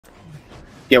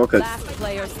Yeah, we're cooked. Last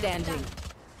player standing.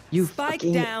 You Spike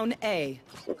fucking... down A.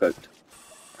 We're cooked.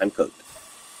 I'm cooked.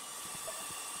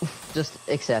 Just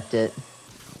accept it.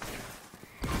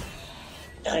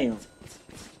 Damn.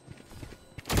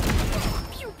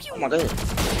 Oh my god.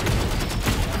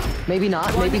 Maybe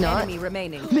not, maybe One not. enemy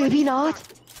remaining. Maybe not.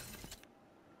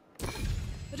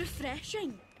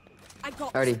 Refreshing. I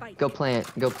got Alrighty, spike. go plant,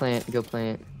 go plant, go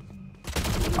plant.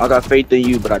 I got faith in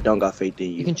you, but I don't got faith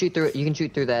in you. You can shoot through it, you can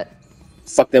shoot through that.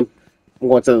 Fuck them. I'm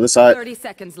going to the other side. 30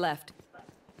 seconds left.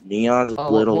 Neon's a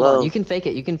Oh, little hold low. on. You can fake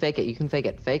it, you can fake it, you can fake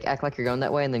it. Fake, act like you're going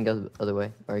that way, and then go the other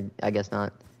way. Or, I guess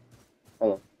not.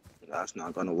 Hold on. That's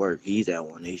not gonna work. He's at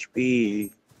 1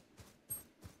 HP.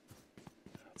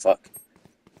 Fuck.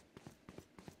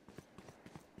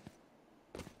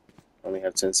 Only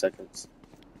have 10 seconds.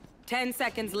 10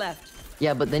 seconds left.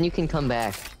 Yeah, but then you can come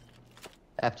back.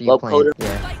 After you Low plant. coder.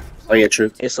 Yeah. Oh yeah,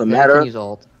 true. It's a Then you matter. can use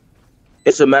ult.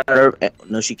 It's a matter of.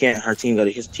 No, she can't.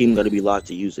 His team got to be locked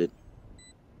to use it.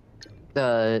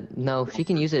 No, she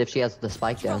can use it if she has the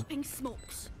spike down. Dropping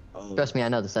smokes. Oh, Trust me, I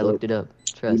know this. I looked it up.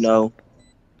 you Trust. know.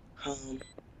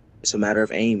 It's a matter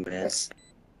of aim, man.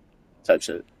 Type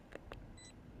shit.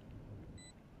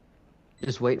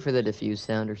 Just wait for the defuse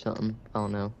sound or something. I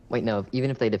don't know. Wait, no.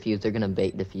 Even if they defuse, they're gonna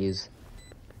bait defuse.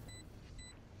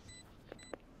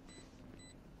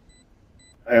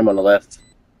 I am on the left.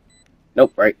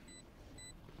 Nope, right.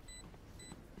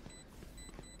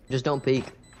 Just don't peek.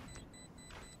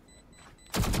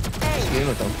 Scream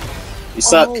with them. You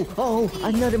suck. Oh,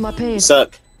 I nutted my You pants.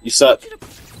 suck. You suck.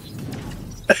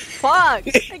 Fuck!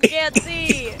 I can't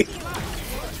see.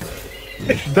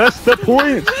 That's the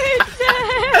point.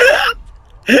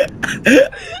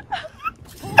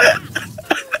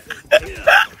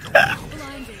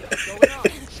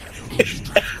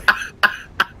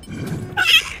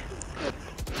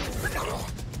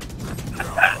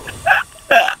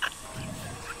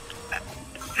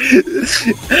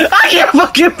 I can't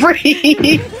fucking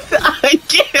breathe. I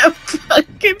can't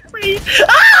fucking breathe.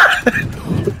 Ah!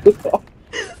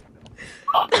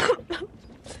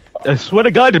 I swear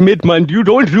to God, Midman, you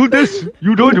don't do this.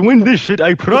 You don't win this shit.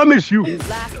 I promise you.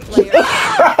 Last player.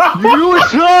 You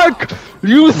suck.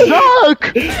 You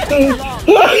suck.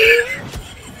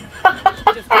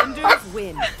 Defenders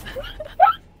win.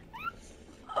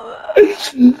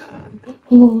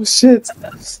 Oh shit.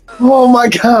 Oh my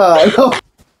god. Oh.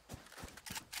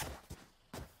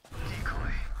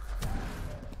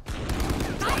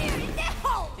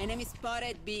 Enemy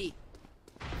spotted B.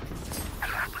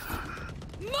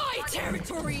 My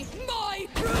territory, my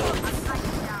rules.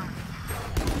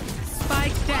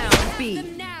 Spike down B.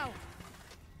 Them now.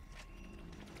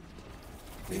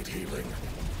 Need healing.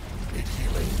 Need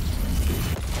healing.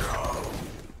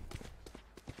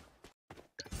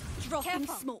 Dropping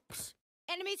smokes.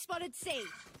 Enemy spotted C.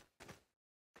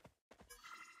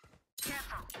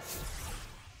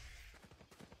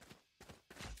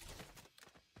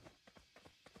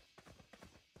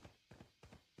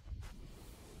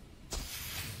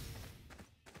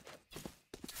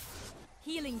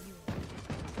 Healing you.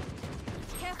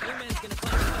 Careful. Wingman's gonna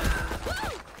find Woo!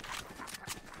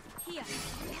 Here.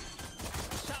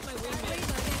 shot my wingman.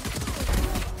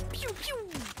 Pew pew.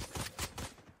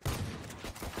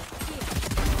 Here.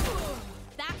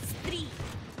 That's 3.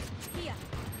 Here.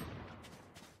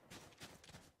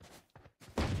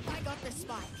 I got the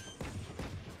spike.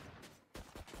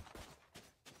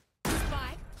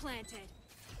 Spike planted.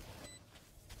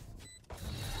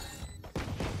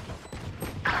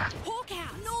 Hawk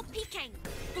out. No peeking.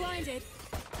 Blinded.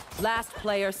 Last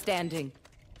player standing.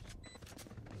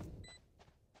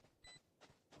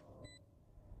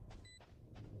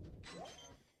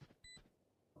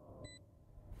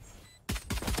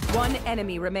 One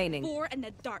enemy remaining. 4 in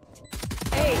the dart.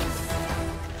 Ace.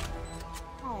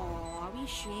 Aw, are we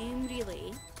shame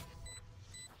really?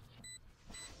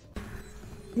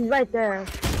 He's right there.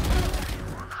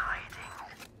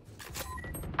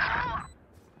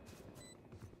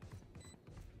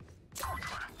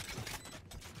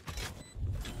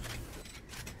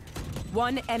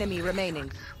 One enemy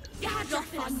remaining. Gather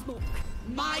fun smoke.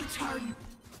 My turn.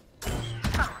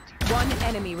 One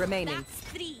enemy remaining. That's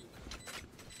 3.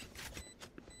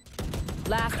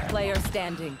 Last player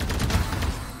standing.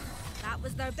 That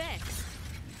was their best.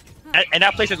 And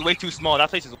that place is way too small. That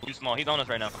place is way too small. He's on us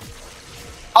right now.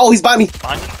 Oh, he's by me.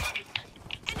 Fine.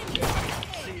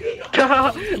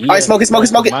 Alright, smoke it, smoke it,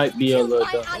 smoke it. Might be a little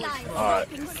My dumb. ally. Alright.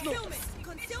 Concealment.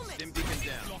 Concealment.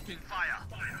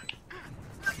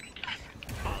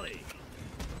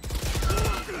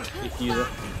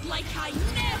 Like I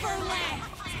never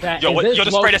left. Yo, what? Yo,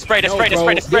 the spray, the spray, the spray, the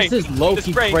spray, the spray. This is low-key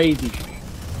The spray. crazy.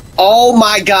 Oh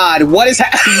my god, what is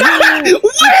happening?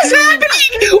 What is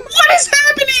happening? What is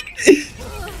happening?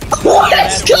 What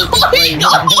is going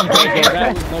on?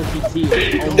 That was no CT.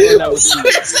 Oh,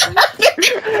 What is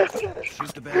happening?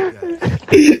 Shoot the bad guy.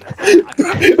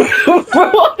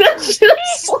 Bro, that shit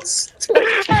is so stupid.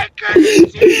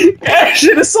 That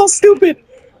shit is so stupid.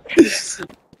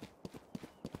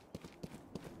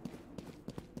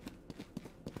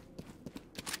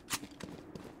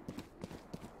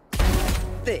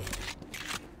 There.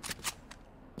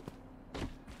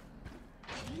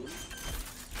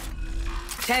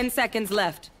 10 seconds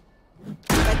left.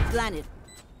 Red planet.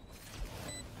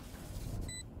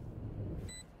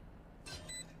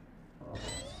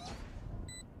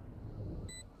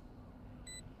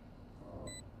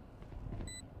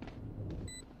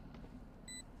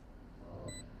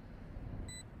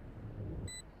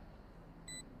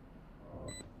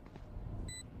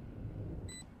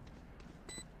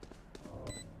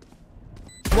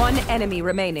 One enemy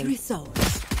remaining.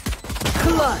 Results.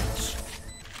 Clutch.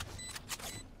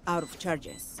 Out of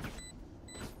charges.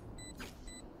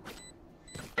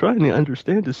 Trying to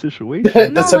understand the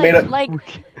situation. That's No, a made up.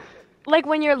 like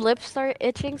when your lips start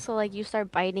itching, so like you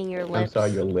start biting your I'm lips.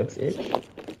 sorry, your lips itch?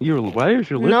 Why is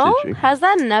your lips No, itching? has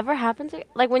that never happened to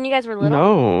like when you guys were little?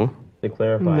 No. To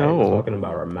clarify, No. we're talking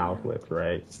about our mouth lips,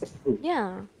 right?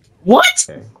 Yeah. What?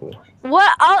 Okay, cool.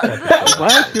 What?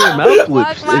 Why is your mouth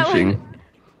lips Why would- itching?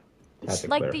 Had to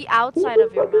Like clarify. the outside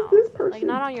of your mouth, like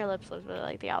not on your lips, but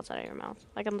like the outside of your mouth,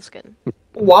 like on the skin.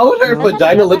 Why would her Has that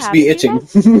vagina never lips be itching?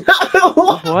 happened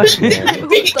What?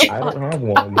 I don't have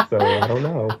one, so I don't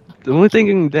know. The only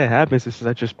thing that happens is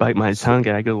I just bite my tongue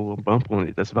and I get a little bump on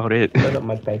it. That's about it. Shut up,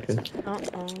 my bacon.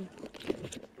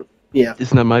 Yeah.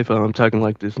 It's not my fault. I'm talking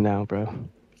like this now, bro.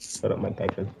 Shut up, my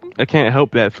bacon. I can't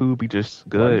help that food be just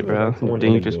good, bro.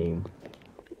 Then you just.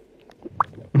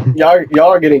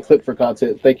 Y'all are getting clipped for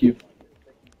content. Thank you.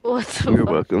 What's You're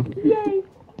welcome. Yay.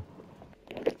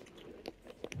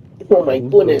 Oh my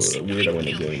goodness. Weirdo in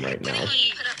the game right now.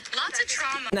 Lots of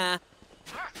trauma. Nah.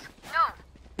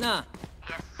 No. Nah.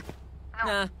 Yes. No.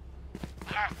 Nah.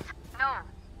 Yes. No.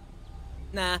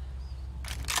 Nah.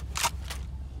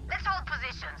 Let's hold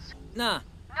positions. Nah.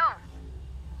 No.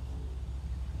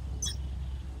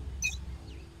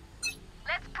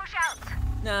 Let's push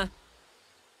out. Nah.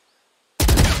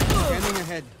 Scanning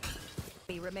ahead.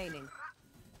 Remaining.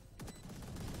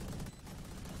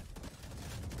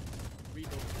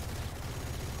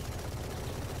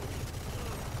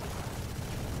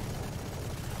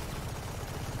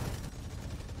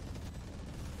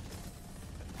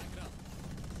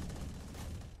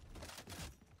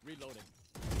 Reloading.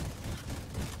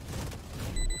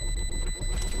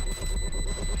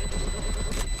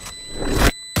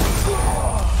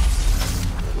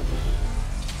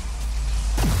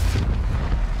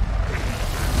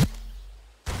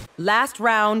 Last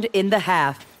round in the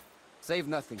half. Save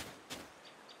nothing.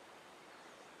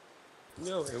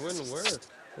 No, it wouldn't work.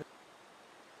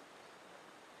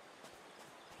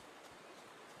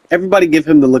 Everybody give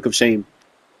him the look of shame.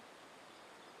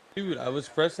 Dude, I was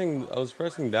pressing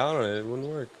down on it. It wouldn't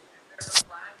work.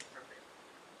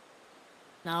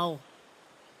 No.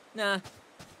 Nah.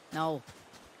 No.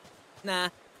 Nah.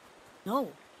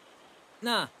 No.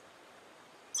 Nah.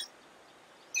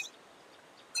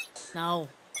 No.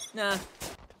 Nah.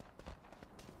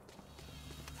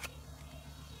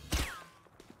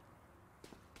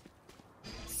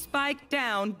 Spike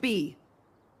down B.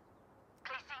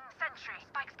 Placing sentry.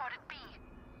 Spike spotted B.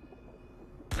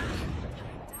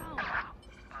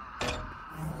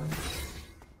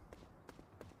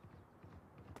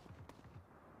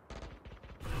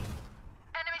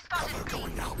 Enemy spotted B.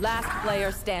 Going out. Last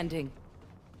player standing.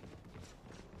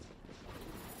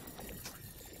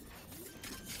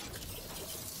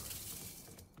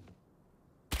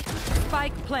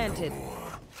 Spike planted.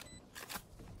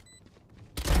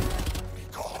 Be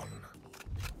gone.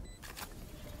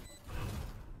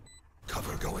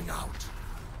 Cover going out.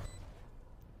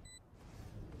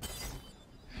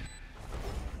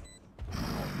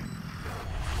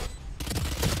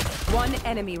 One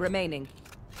enemy remaining.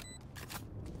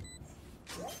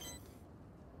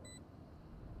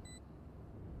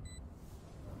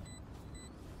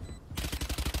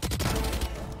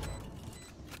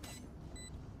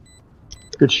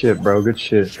 Good shit, bro. Good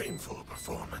shit. Shameful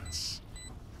performance.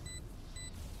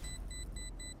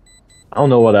 I don't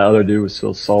know why that other dude was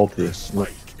so salty.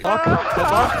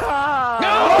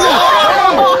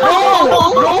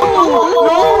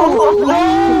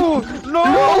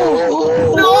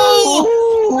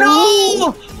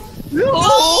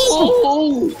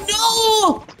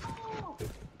 No!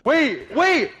 Wait!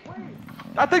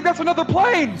 I think that's another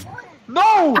plane!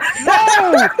 No!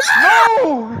 No!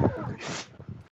 No!